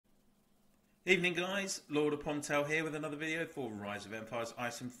Evening guys, LordOfPondtail here with another video for Rise of Empires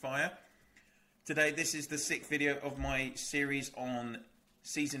Ice and Fire. Today this is the 6th video of my series on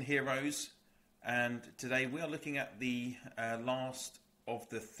Season Heroes, and today we are looking at the last of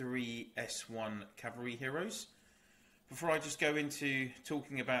the 3 S1 Cavalry heroes. Before I just go into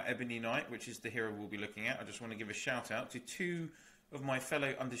talking about Ebony Knight, which is the hero we'll be looking at, I just want to give a shout out to 2 of my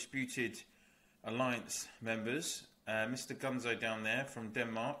fellow Undisputed Alliance members, Mr. Gunzo down there from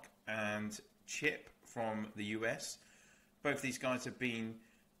Denmark and Chip from the US. Both these guys have been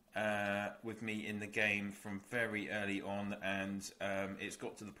with me in the game from very early on, and it's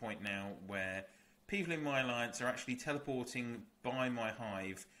got to the point now where people in my alliance are actually teleporting by my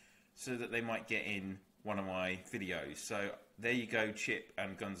hive so that they might get in one of my videos. So there you go, Chip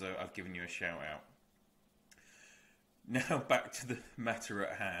and Gunzo, I've given you a shout out. Now back to the matter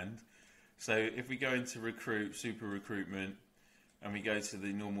at hand. So if we go into recruit, super recruitment, and we go to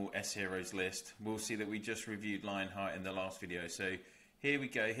the normal S heroes list, we'll see that we just reviewed Lionheart in the last video. So here we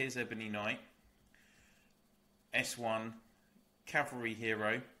go, here's Ebony Knight, S1 Cavalry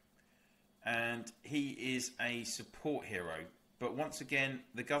hero, and he is a support hero. But once again,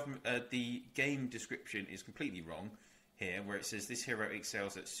 the game description is completely wrong here, where it says this hero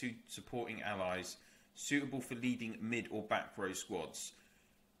excels at supporting allies, suitable for leading mid or back row squads.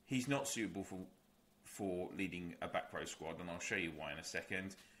 He's not suitable for leading a back row squad, and I'll show you why in a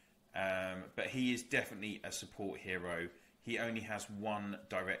second. But he is definitely a support hero. He only has 1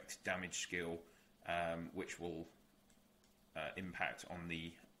 direct damage skill, which will impact on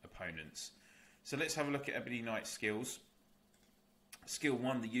the opponents. So let's have a look at Ebony Knight's skills. Skill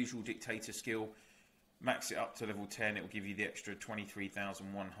 1, the usual dictator skill. Max it up to level 10, it will give you the extra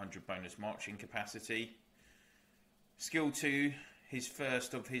 23,100 bonus marching capacity. Skill 2, his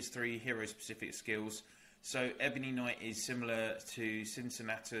first of his 3 hero specific skills. So Ebony Knight is similar to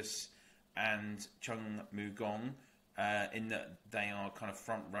Cincinnatus and Chung Mugong in that they are kind of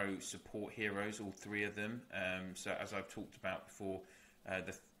front row support heroes, all 3 of them. So as I've talked about before,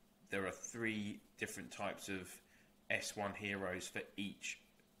 there are 3 different types of S1 heroes for each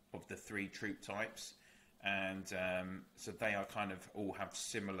of the 3 troop types, and so they are kind of all have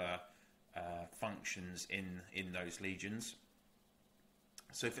similar functions in those legions.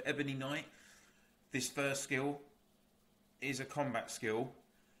 So for Ebony Knight, this first skill is a combat skill,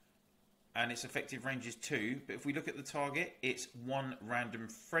 and its effective range is 2, but if we look at the target, it's 1 random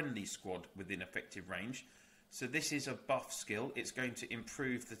friendly squad within effective range. So this is a buff skill. It's going to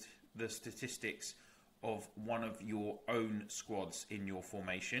improve the statistics of one of your own squads in your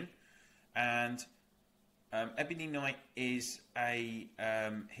formation. And Ebony Knight is a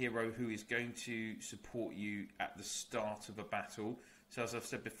hero who is going to support you at the start of a battle. So as I've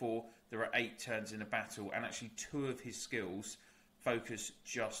said before, there are 8 turns in a battle, and actually 2 of his skills focus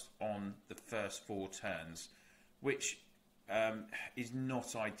just on the first 4 turns, which is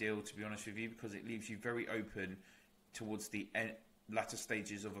not ideal, to be honest with you, because it leaves you very open towards the latter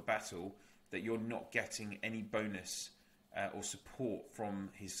stages of a battle that you're not getting any bonus or support from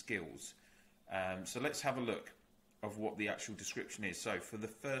his skills. So let's have a look of what the actual description is. So for the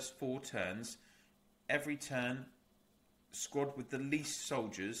first 4 turns, every turn, squad with the least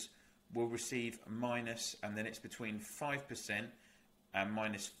soldiers will receive minus, and then it's between 5% and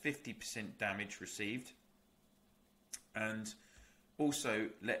minus 50% damage received. And also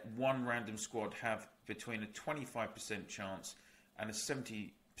let 1 random squad have between a 25% chance and a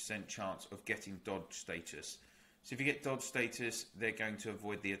 70% chance of getting dodge status. So if you get dodge status, they're going to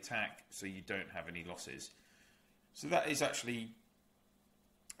avoid the attack, so you don't have any losses. So that is actually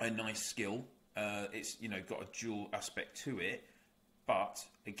a nice skill. It's got a dual aspect to it, but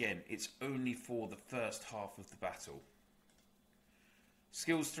again, it's only for the first half of the battle.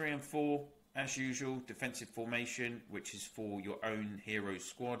 Skills 3 and 4, as usual, defensive formation, which is for your own hero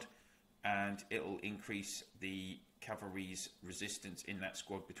squad, and it'll increase the cavalry's resistance in that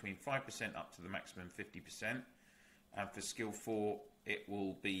squad between 5% up to the maximum 50%. And for skill 4, it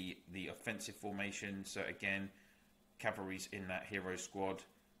will be the offensive formation. So again, cavalry's in that hero squad,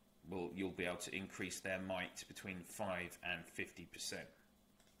 you'll be able to increase their might between 5 and 50%.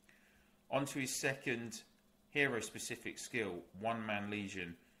 On to his second hero-specific skill, One-Man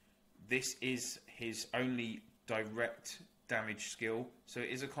Legion. This is his only direct damage skill. So it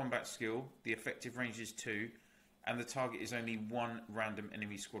is a combat skill. The effective range is 2, and the target is only 1 random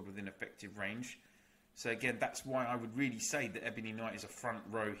enemy squad within effective range. So again, that's why I would really say that Ebony Knight is a front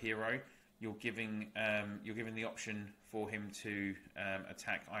row hero. You're giving the option for him to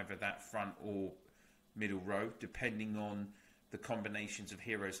attack either that front or middle row, depending on the combinations of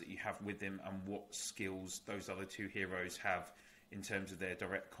heroes that you have with him and what skills those other 2 heroes have in terms of their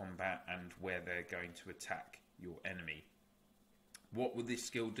direct combat and where they're going to attack your enemy. What will this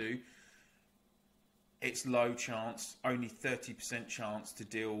skill do? It's low chance, only 30% chance to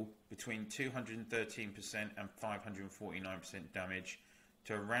deal between 213% and 549% damage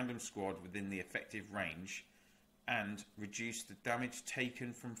to a random squad within the effective range, and reduce the damage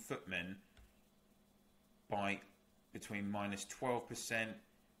taken from footmen by between minus 12%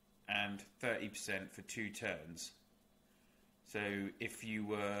 and 30% for 2 turns. So if you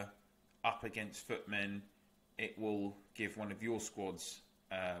were up against footmen, it will give one of your squads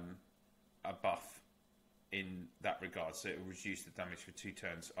a buff in that regard. So it will reduce the damage for 2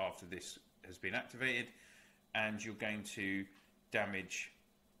 turns after this has been activated, and you're going to damage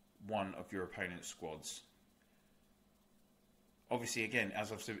one of your opponent's squads. Obviously, again,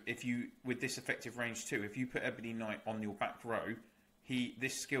 as I've said, if you, with this effective range too, if you put Ebony Knight on your back row,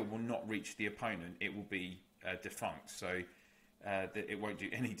 this skill will not reach the opponent. It will be defunct, so that it won't do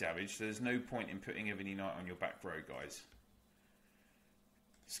any damage. So there's no point in putting Ebony Knight on your back row, guys.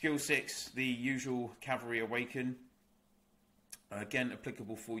 Skill 6, the usual Cavalry Awaken. Again,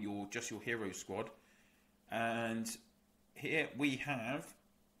 applicable for just your hero squad. And here we have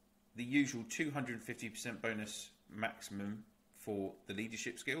the usual 250% bonus maximum for the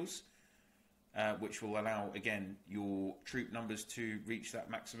leadership skills, which will allow, again, your troop numbers to reach that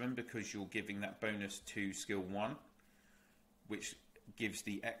maximum because you're giving that bonus to skill 1, which gives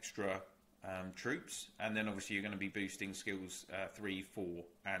the extra troops. And then obviously you're going to be boosting skills 3, 4,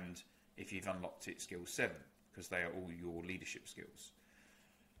 and if you've unlocked it, skill 7, because they are all your leadership skills.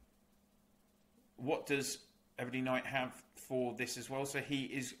 What does Ebony Knight have for this as well? So he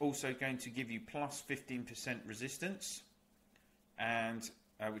is also going to give you plus 15% resistance, and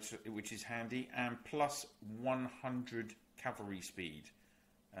which is handy, and plus 100 cavalry speed.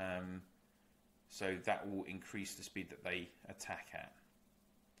 So that will increase the speed that they attack at.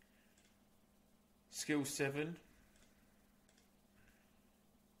 Skill 7,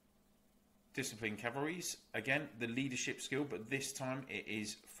 Discipline Cavalries. Again, the leadership skill, but this time it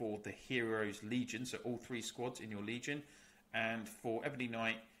is for the Hero's Legion, so all 3 squads in your Legion. And for Ebony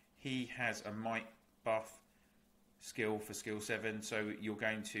Knight, he has a Might buff skill for skill 7, so you're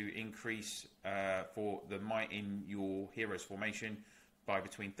going to increase for the Might in your Hero's formation by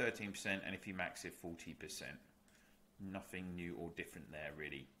between 13%, and if you max it, 40%. Nothing new or different there,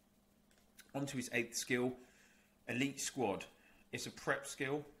 really. On to his 8th skill, Elite Squad. It's a prep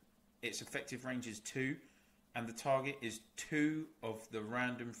skill. Its effective range is 2, and the target is 2 of the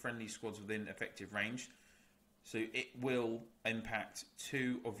random friendly squads within effective range. So it will impact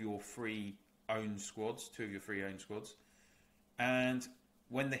 2 of your 3 own squads, 2 of your 3 own squads. And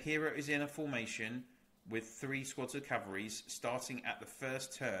when the hero is in a formation with 3 squads of cavalries, starting at the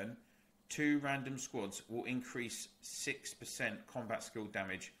first turn, 2 random squads will increase 6% combat skill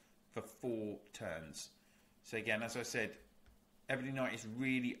damage for 4 turns. So again, as I said, Ebony Knight is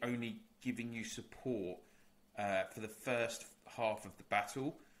really only giving you support for the first half of the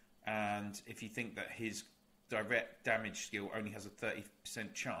battle, and if you think that his direct damage skill only has a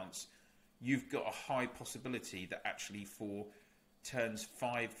 30% chance, you've got a high possibility that actually for turns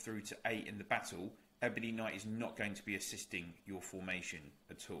 5 through to 8 in the battle, Ebony Knight is not going to be assisting your formation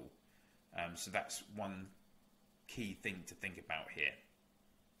at all. So that's one key thing to think about here.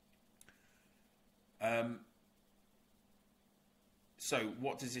 So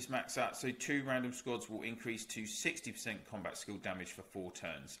what does this max at? So 2 random squads will increase to 60% combat skill damage for 4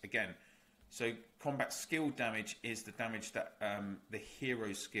 turns. Again, so combat skill damage is the damage that the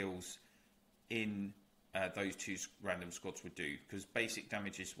hero skills in those 2 random squads would do, because basic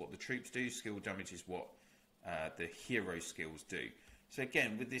damage is what the troops do, skill damage is what the hero skills do. So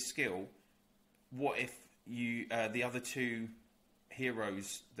again, with this skill, what if you the other 2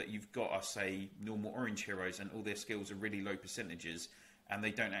 heroes that you've got are, say, normal orange heroes, and all their skills are really low percentages and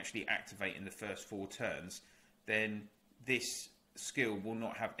they don't actually activate in the first 4 turns, then this skill will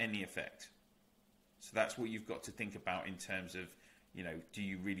not have any effect. So that's what you've got to think about in terms of, you know, do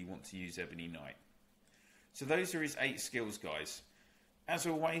you really want to use Ebony Knight? So those are his 8 skills, guys. As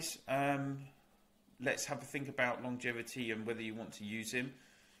always, let's have a think about longevity and whether you want to use him.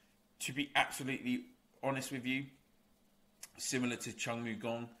 To be absolutely honest with you, similar to Chung Mu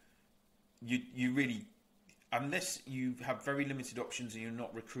Gong, you really, unless you have very limited options and you're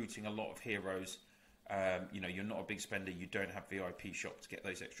not recruiting a lot of heroes, you know, you're not a big spender, you don't have VIP shop to get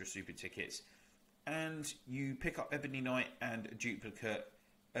those extra super tickets, and you pick up Ebony Knight and a duplicate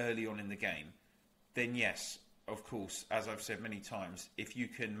early on in the game, then yes, of course, as I've said many times, if you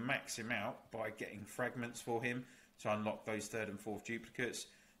can max him out by getting fragments for him to unlock those 3rd and 4th duplicates,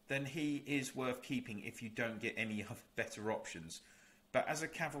 then he is worth keeping if you don't get any other better options. But as a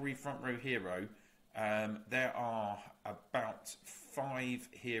cavalry front row hero, there are about 5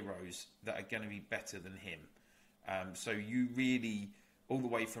 heroes that are going to be better than him. So you really, all the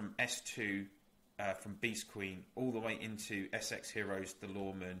way from S2, from Beast Queen, all the way into SX heroes, the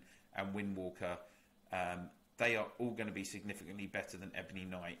Lawman and Windwalker, they are all going to be significantly better than Ebony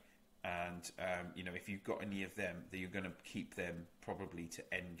Knight. And you know, if you've got any of them, then you're going to keep them probably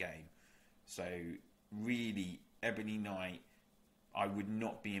to end game. So really, Ebony Knight, I would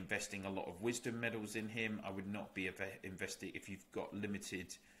not be investing a lot of wisdom medals in him. I would not be investing if you've got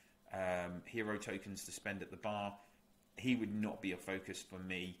limited hero tokens to spend at the bar. He would not be a focus for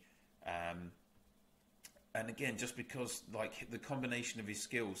me. And again, just because like the combination of his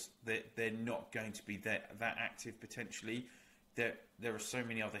skills, they're not going to be that active potentially. There are so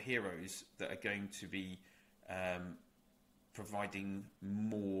many other heroes that are going to be providing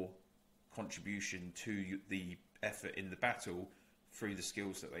more contribution to the effort in the battle through the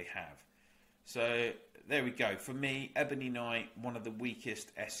skills that they have. So there we go. For me, Ebony Knight, one of the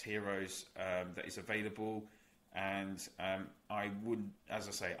weakest S heroes that is available, and I would, as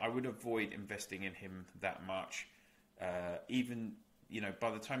I say, I would avoid investing in him that much. Even, you know,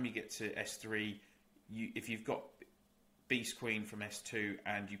 by the time you get to S3, if you've got Beast Queen from S2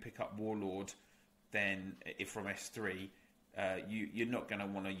 and you pick up Warlord, then if from S3, you're not going to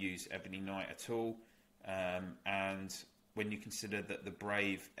want to use Ebony Knight at all. And when you consider that the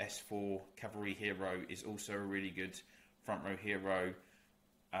brave S4 Cavalry hero is also a really good front row hero,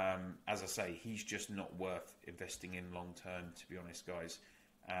 as I say, he's just not worth investing in long term, to be honest, guys.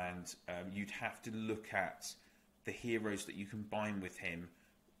 And you'd have to look at the heroes that you combine with him,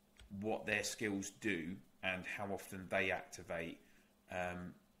 what their skills do, and how often they activate.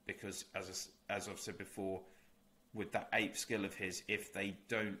 Because as I've said before, with that 8th skill of his, if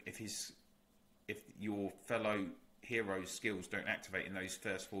your fellow hero's skills don't activate in those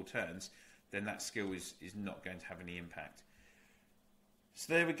first 4 turns, then that skill is not going to have any impact.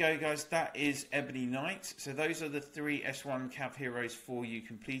 So there we go, guys. That is Ebony Knight. So those are the 3 S1 Cav heroes for you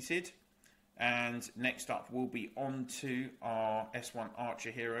completed. And next up, we'll be on to our S1 Archer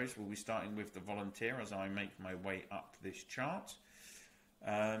heroes. We'll be starting with the Volunteer as I make my way up this chart.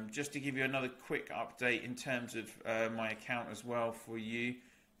 Just to give you another quick update in terms of my account as well for you.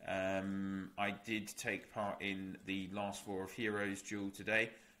 I did take part in the last 4 of Heroes duel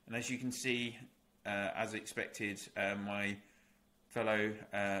today. And as you can see, as expected, my fellow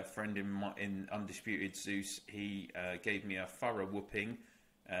friend in Undisputed, Zeus, he gave me a thorough whooping,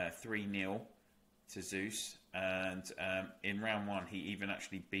 3-0 to Zeus, and in round 1 he even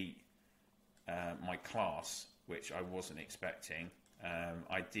actually beat my class, which I wasn't expecting.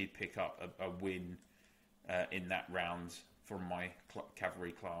 I did pick up a win in that round from my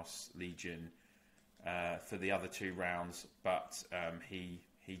cavalry class Legion for the other 2 rounds, but he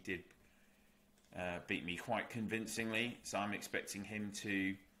did beat me quite convincingly, so I'm expecting him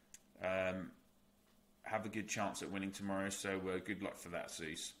to have a good chance at winning tomorrow. So good luck for that,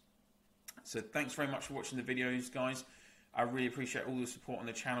 Zeus. So thanks very much for watching the videos, guys. I really appreciate all the support on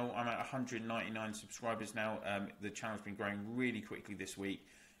the channel. I'm at 199 subscribers now. The channel's been growing really quickly this week.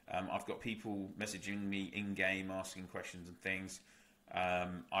 I've got people messaging me in-game, asking questions and things.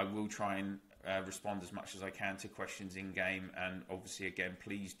 I will try and respond as much as I can to questions in-game, and obviously, again,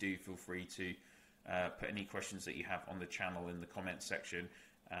 please do feel free to put any questions that you have on the channel in the comments section.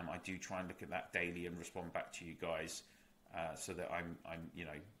 I do try and look at that daily and respond back to you guys, so that I'm you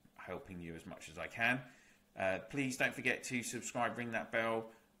know, helping you as much as I can. Please don't forget to subscribe, ring that bell,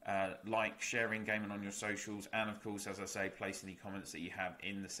 like, share in-game and on your socials, and of course, as I say, place any comments that you have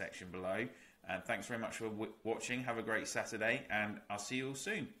in the section below. And thanks very much for watching. Have a great Saturday, and I'll see you all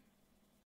soon.